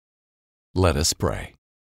Let us pray.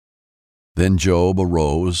 Then Job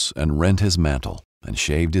arose and rent his mantle and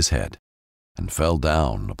shaved his head and fell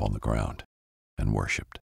down upon the ground and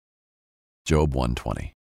worshipped. Job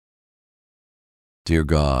 1:20. Dear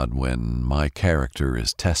God, when my character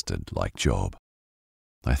is tested like Job,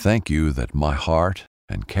 I thank you that my heart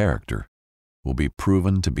and character will be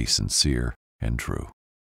proven to be sincere and true.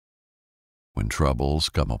 When troubles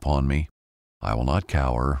come upon me, I will not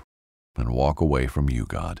cower and walk away from you,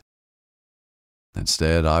 God.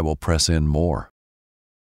 Instead, I will press in more,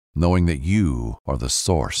 knowing that you are the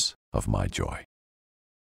source of my joy.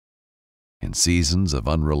 In seasons of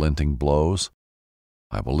unrelenting blows,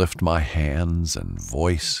 I will lift my hands and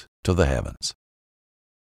voice to the heavens.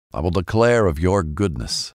 I will declare of your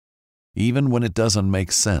goodness, even when it doesn't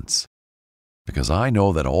make sense, because I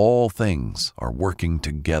know that all things are working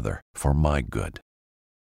together for my good.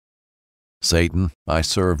 Satan, I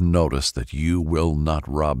serve notice that you will not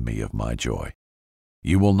rob me of my joy.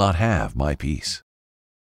 You will not have my peace,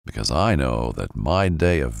 because I know that my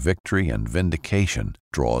day of victory and vindication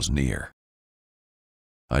draws near.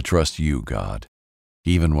 I trust you, God,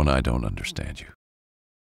 even when I don't understand you.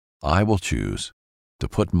 I will choose to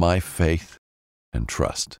put my faith and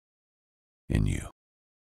trust in you.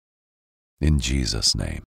 In Jesus'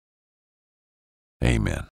 name,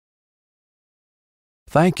 amen.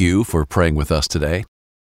 Thank you for praying with us today.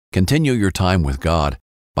 Continue your time with God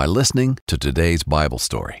by listening to today's Bible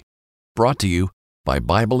story, brought to you by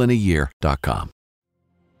BibleInAYear.com.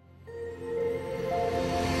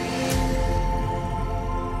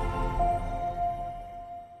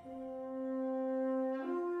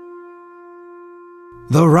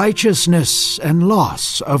 The righteousness and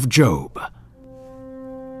loss of Job.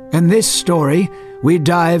 In this story, we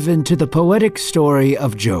dive into the poetic story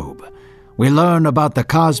of Job. We learn about the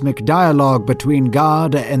cosmic dialogue between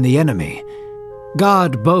God and the enemy.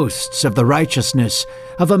 God boasts of the righteousness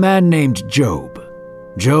of a man named Job.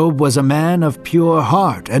 Job was a man of pure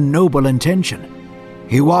heart and noble intention.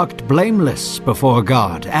 He walked blameless before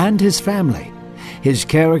God and his family. His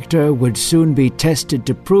character would soon be tested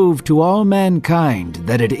to prove to all mankind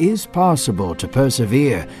that it is possible to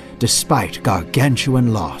persevere despite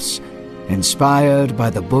gargantuan loss. Inspired by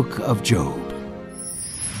the book of Job.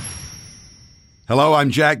 Hello, I'm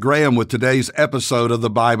Jack Graham with today's episode of The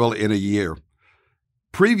Bible in a Year.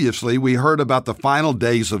 Previously, we heard about the final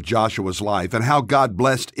days of Joshua's life and how God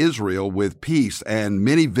blessed Israel with peace and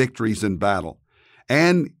many victories in battle,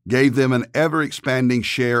 and gave them an ever-expanding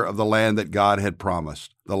share of the land that God had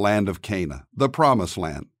promised, the land of Canaan, the promised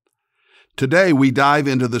land. Today, we dive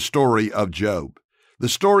into the story of Job. The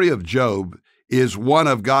story of Job is one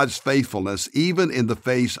of God's faithfulness, even in the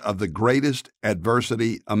face of the greatest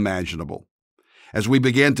adversity imaginable. As we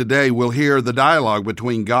begin today, we'll hear the dialogue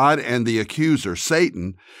between God and the accuser,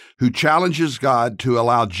 Satan, who challenges God to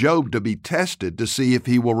allow Job to be tested to see if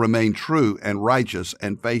he will remain true and righteous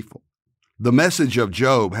and faithful. The message of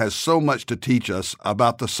Job has so much to teach us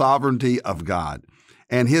about the sovereignty of God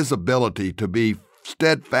and his ability to be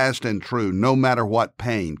steadfast and true no matter what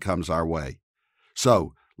pain comes our way.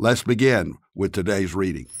 So, let's begin with today's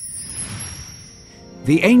reading.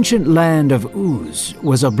 The ancient land of Uz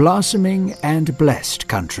was a blossoming and blessed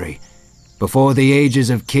country. Before the ages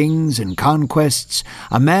of kings and conquests,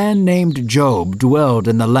 a man named Job dwelled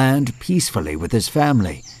in the land peacefully with his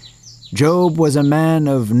family. Job was a man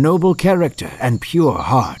of noble character and pure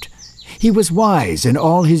heart. He was wise in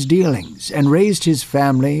all his dealings and raised his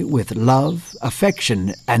family with love,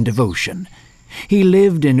 affection, and devotion. He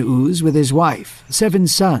lived in Uz with his wife, 7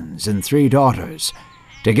 sons and 3 daughters.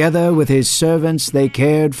 Together with his servants, they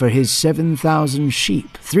cared for his 7,000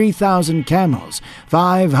 sheep, 3,000 camels,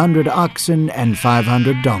 500 oxen, and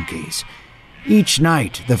 500 donkeys. Each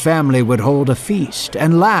night, the family would hold a feast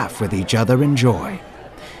and laugh with each other in joy.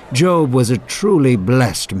 Job was a truly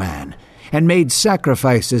blessed man and made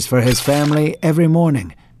sacrifices for his family every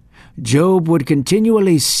morning. Job would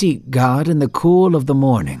continually seek God in the cool of the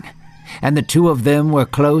morning, and the two of them were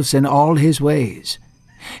close in all his ways.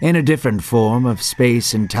 In a different form of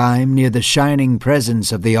space and time, near the shining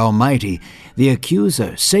presence of the Almighty, the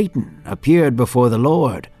accuser, Satan, appeared before the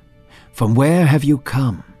Lord. "From where have you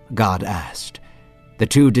come?" God asked. The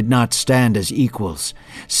two did not stand as equals.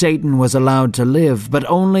 Satan was allowed to live, but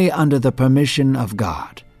only under the permission of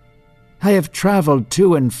God. "I have traveled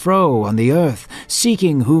to and fro on the earth,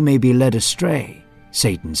 seeking who may be led astray,"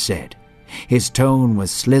 Satan said. His tone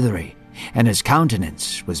was slithery, and his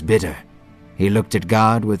countenance was bitter. He looked at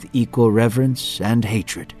God with equal reverence and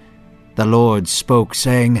hatred. The Lord spoke,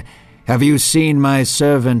 saying, "Have you seen my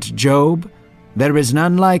servant Job? There is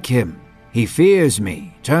none like him. He fears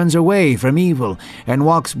me, turns away from evil, and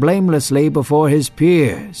walks blamelessly before his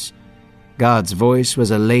peers." God's voice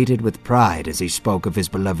was elated with pride as he spoke of his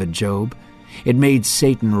beloved Job. It made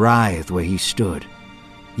Satan writhe where he stood.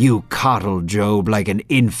 "You coddled Job like an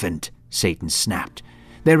infant," Satan snapped.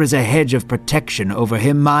 "There is a hedge of protection over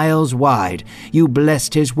him miles wide. You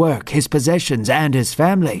blessed his work, his possessions, and his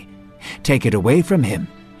family. Take it away from him,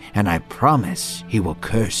 and I promise he will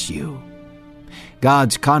curse you."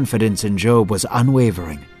 God's confidence in Job was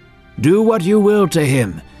unwavering. "Do what you will to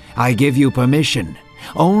him. I give you permission.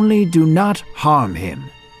 Only do not harm him."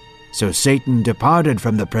 So Satan departed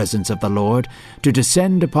from the presence of the Lord to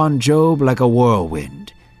descend upon Job like a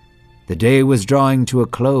whirlwind. The day was drawing to a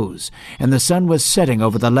close, and the sun was setting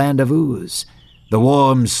over the land of Uz. The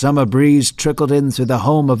warm summer breeze trickled in through the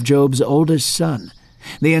home of Job's oldest son.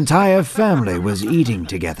 The entire family was eating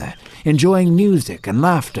together, enjoying music and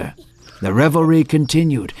laughter. The revelry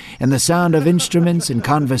continued, and the sound of instruments and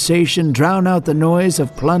conversation drowned out the noise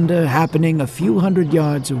of plunder happening a few hundred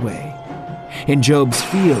yards away. In Job's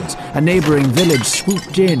fields, a neighboring village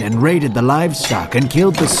swooped in and raided the livestock and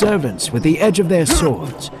killed the servants with the edge of their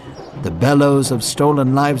swords. The bellows of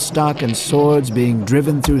stolen livestock and swords being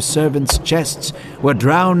driven through servants' chests were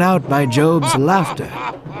drowned out by Job's laughter.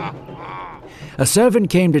 A servant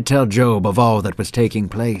came to tell Job of all that was taking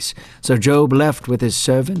place, so Job left with his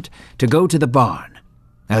servant to go to the barn.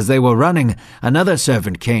 As they were running, another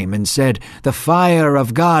servant came and said, "The fire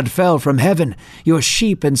of God fell from heaven. Your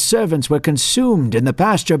sheep and servants were consumed in the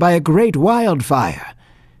pasture by a great wildfire."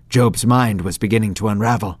 Job's mind was beginning to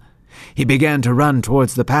unravel. He began to run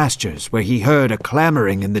towards the pastures, where he heard a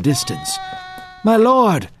clamoring in the distance. "My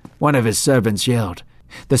lord!" one of his servants yelled.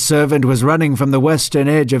 The servant was running from the western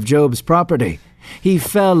edge of Job's property. He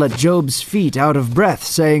fell at Job's feet out of breath,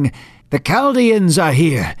 saying, "The Chaldeans are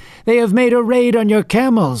here. They have made a raid on your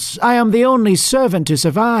camels. I am the only servant to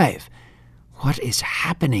survive." "What is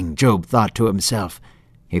happening?" Job thought to himself.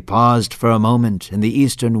 He paused for a moment, and the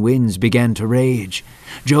eastern winds began to rage.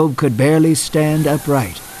 Job could barely stand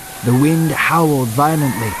upright. The wind howled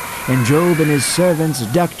violently, and Job and his servants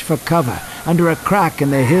ducked for cover under a crack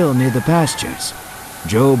in the hill near the pastures.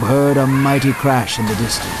 Job heard a mighty crash in the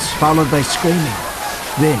distance, followed by screaming.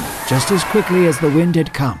 Then, just as quickly as the wind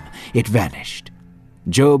had come, it vanished.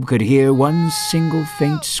 Job could hear one single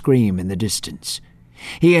faint scream in the distance.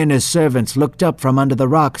 He and his servants looked up from under the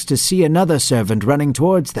rocks to see another servant running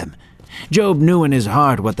towards them. Job knew in his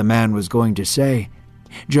heart what the man was going to say.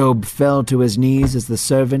 Job fell to his knees as the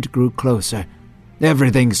servant grew closer.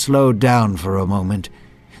 Everything slowed down for a moment.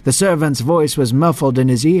 The servant's voice was muffled in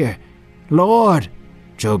his ear. "Lord!"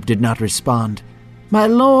 Job did not respond. "My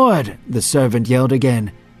lord!" the servant yelled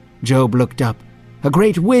again. Job looked up. "A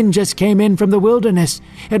great wind just came in from the wilderness.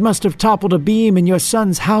 It must have toppled a beam in your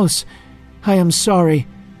son's house. I am sorry,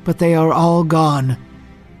 but they are all gone."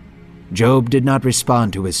 Job did not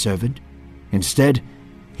respond to his servant. Instead,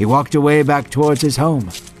 he walked away back towards his home.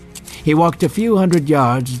 He walked a few hundred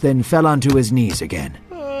yards, then fell onto his knees again.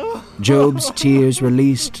 Job's tears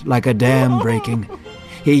released like a dam breaking.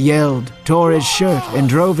 He yelled, tore his shirt, and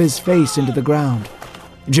drove his face into the ground.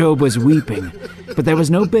 Job was weeping, but there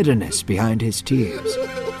was no bitterness behind his tears.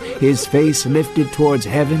 His face lifted towards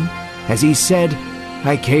heaven as he said,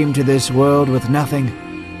 "I came to this world with nothing.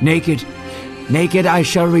 Naked, naked I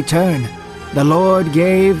shall return. The Lord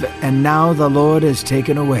gave, and now the Lord has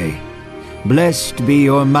taken away. Blessed be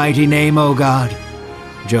your mighty name, O God."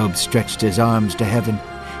 Job stretched his arms to heaven.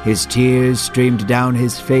 His tears streamed down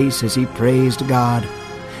his face as he praised God.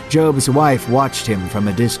 Job's wife watched him from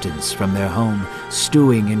a distance from their home,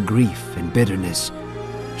 stewing in grief and bitterness.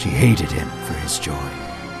 She hated him for his joy.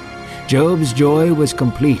 Job's joy was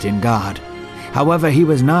complete in God. However, he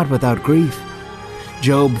was not without grief.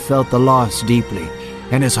 Job felt the loss deeply,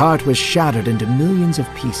 and his heart was shattered into millions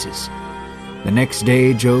of pieces. The next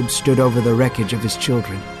day, Job stood over the wreckage of his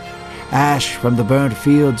children. Ash from the burnt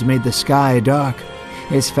fields made the sky dark.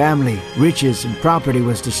 His family, riches, and property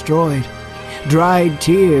was destroyed. Dried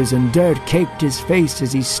tears and dirt caked his face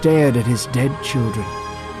as he stared at his dead children.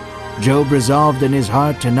 Job resolved in his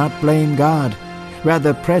heart to not blame God,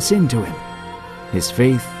 rather press into him. His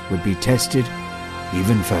faith would be tested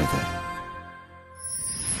even further.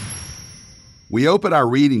 We open our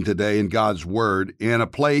reading today in God's Word in a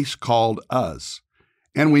place called Uz,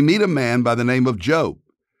 and we meet a man by the name of Job.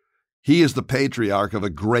 He is the patriarch of a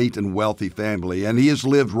great and wealthy family, and he has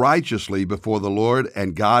lived righteously before the Lord,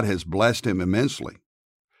 and God has blessed him immensely.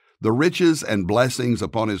 The riches and blessings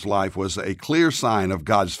upon his life was a clear sign of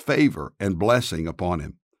God's favor and blessing upon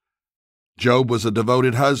him. Job was a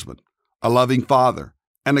devoted husband, a loving father,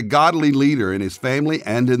 and a godly leader in his family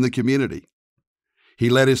and in the community. He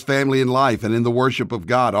led his family in life and in the worship of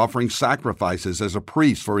God, offering sacrifices as a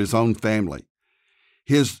priest for his own family.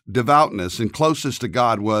 His devoutness and closeness to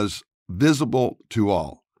God was visible to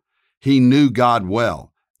all. He knew God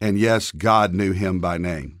well, and yes, God knew him by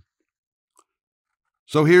name.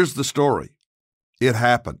 So here's the story. It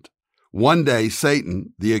happened. One day,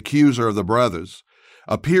 Satan, the accuser of the brothers,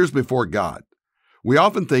 appears before God. We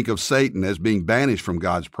often think of Satan as being banished from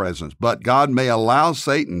God's presence, but God may allow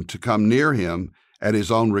Satan to come near him at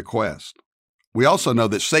his own request. We also know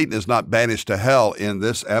that Satan is not banished to hell in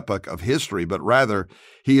this epoch of history, but rather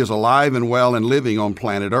he is alive and well and living on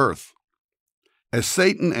planet Earth. As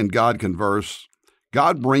Satan and God converse,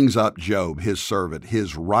 God brings up Job, his servant,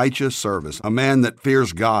 his righteous servant, a man that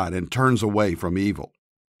fears God and turns away from evil.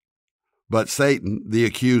 But Satan, the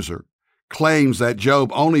accuser, claims that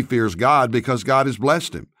Job only fears God because God has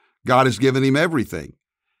blessed him. God has given him everything,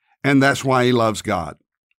 and that's why he loves God.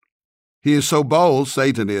 He is so bold,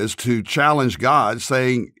 Satan is, to challenge God,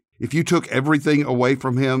 saying if you took everything away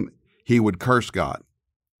from him, he would curse God.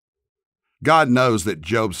 God knows that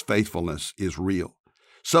Job's faithfulness is real.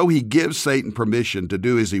 So he gives Satan permission to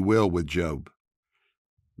do as he will with Job.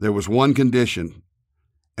 There was one condition,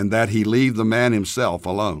 and that he leave the man himself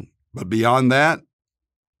alone. But beyond that,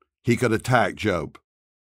 he could attack Job.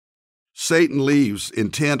 Satan leaves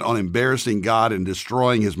intent on embarrassing God and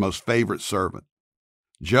destroying his most favorite servant.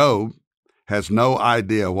 Job has no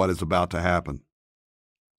idea what is about to happen.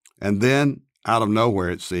 And then, out of nowhere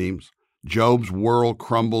it seems, Job's world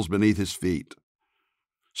crumbles beneath his feet.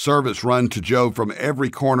 Servants run to Job from every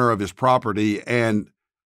corner of his property and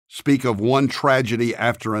speak of one tragedy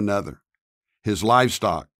after another. His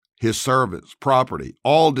livestock, his servants, property,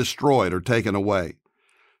 all destroyed or taken away.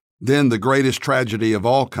 Then the greatest tragedy of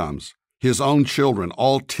all comes. His own children,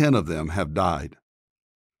 all 10 of them, have died.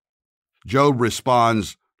 Job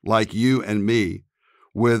responds like you and me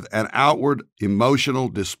with an outward emotional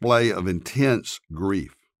display of intense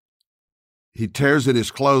grief. He tears at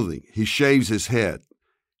his clothing. He shaves his head.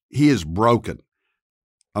 He is broken,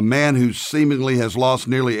 a man who seemingly has lost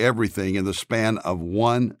nearly everything in the span of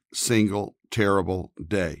one single terrible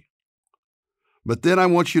day. But then I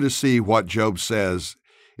want you to see what Job says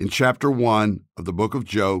in chapter 1 of the book of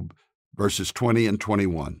Job, verses 20 and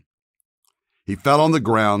 21. He fell on the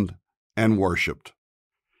ground and worshiped.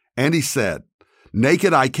 And he said,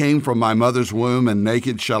 "Naked I came from my mother's womb, and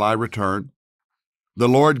naked shall I return. The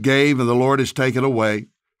Lord gave, and the Lord has taken away.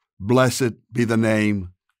 Blessed be the name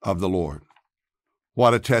of the Lord."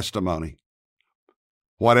 What a testimony.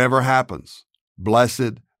 Whatever happens,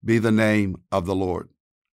 blessed be the name of the Lord.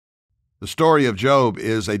 The story of Job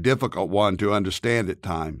is a difficult one to understand at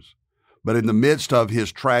times, but in the midst of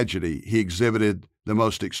his tragedy, he exhibited the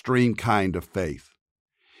most extreme kind of faith.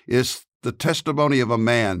 It's the testimony of a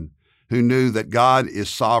man who knew that God is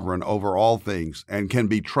sovereign over all things and can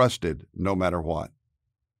be trusted no matter what.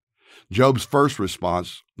 Job's first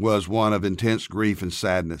response was one of intense grief and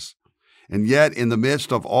sadness. And yet, in the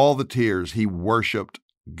midst of all the tears, he worshiped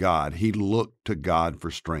God. He looked to God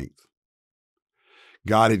for strength.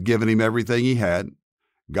 God had given him everything he had.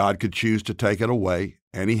 God could choose to take it away,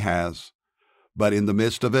 and he has. But in the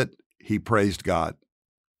midst of it, he praised God.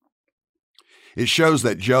 It shows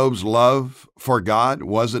that Job's love for God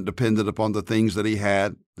wasn't dependent upon the things that he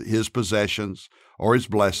had, his possessions, or his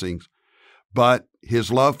blessings, but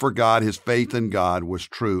his love for God, his faith in God, was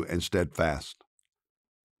true and steadfast.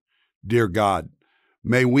 Dear God,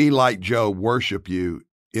 may we, like Job, worship you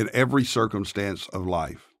in every circumstance of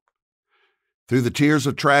life. Through the tears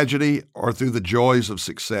of tragedy or through the joys of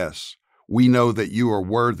success, we know that you are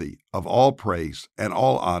worthy of all praise and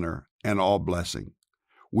all honor and all blessing.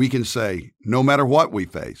 We can say, no matter what we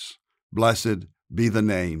face, blessed be the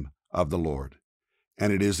name of the Lord.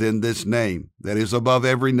 And it is in this name that is above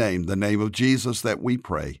every name, the name of Jesus, that we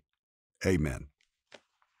pray. Amen.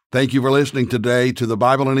 Thank you for listening today to the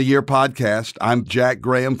Bible in a Year podcast. I'm Jack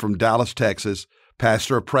Graham from Dallas, Texas,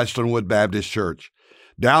 pastor of Prestonwood Baptist Church.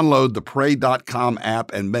 Download the Pray.com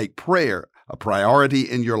app and make prayer a priority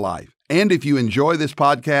in your life. And if you enjoy this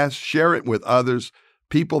podcast, share it with others,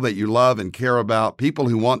 people that you love and care about, people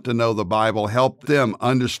who want to know the Bible. Help them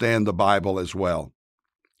understand the Bible as well.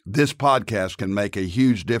 This podcast can make a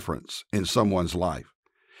huge difference in someone's life.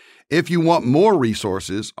 If you want more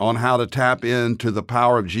resources on how to tap into the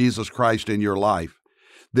power of Jesus Christ in your life,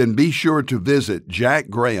 then be sure to visit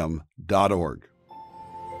jackgraham.org.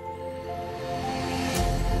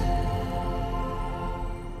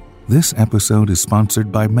 This episode is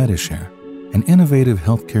sponsored by Medi-Share, an innovative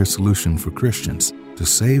healthcare solution for Christians to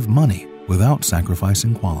save money without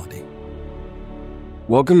sacrificing quality.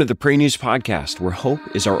 Welcome to the Pray News Podcast, where hope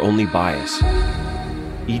is our only bias.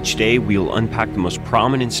 Each day, we will unpack the most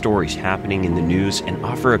prominent stories happening in the news and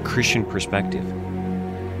offer a Christian perspective.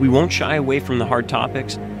 We won't shy away from the hard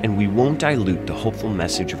topics, and we won't dilute the hopeful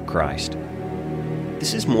message of Christ.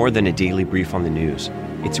 This is more than a daily brief on the news.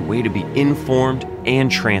 It's a way to be informed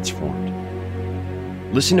and transformed.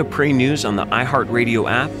 Listen to Pray News on the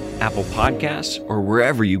iHeartRadio app, Apple Podcasts, or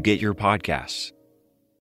wherever you get your podcasts.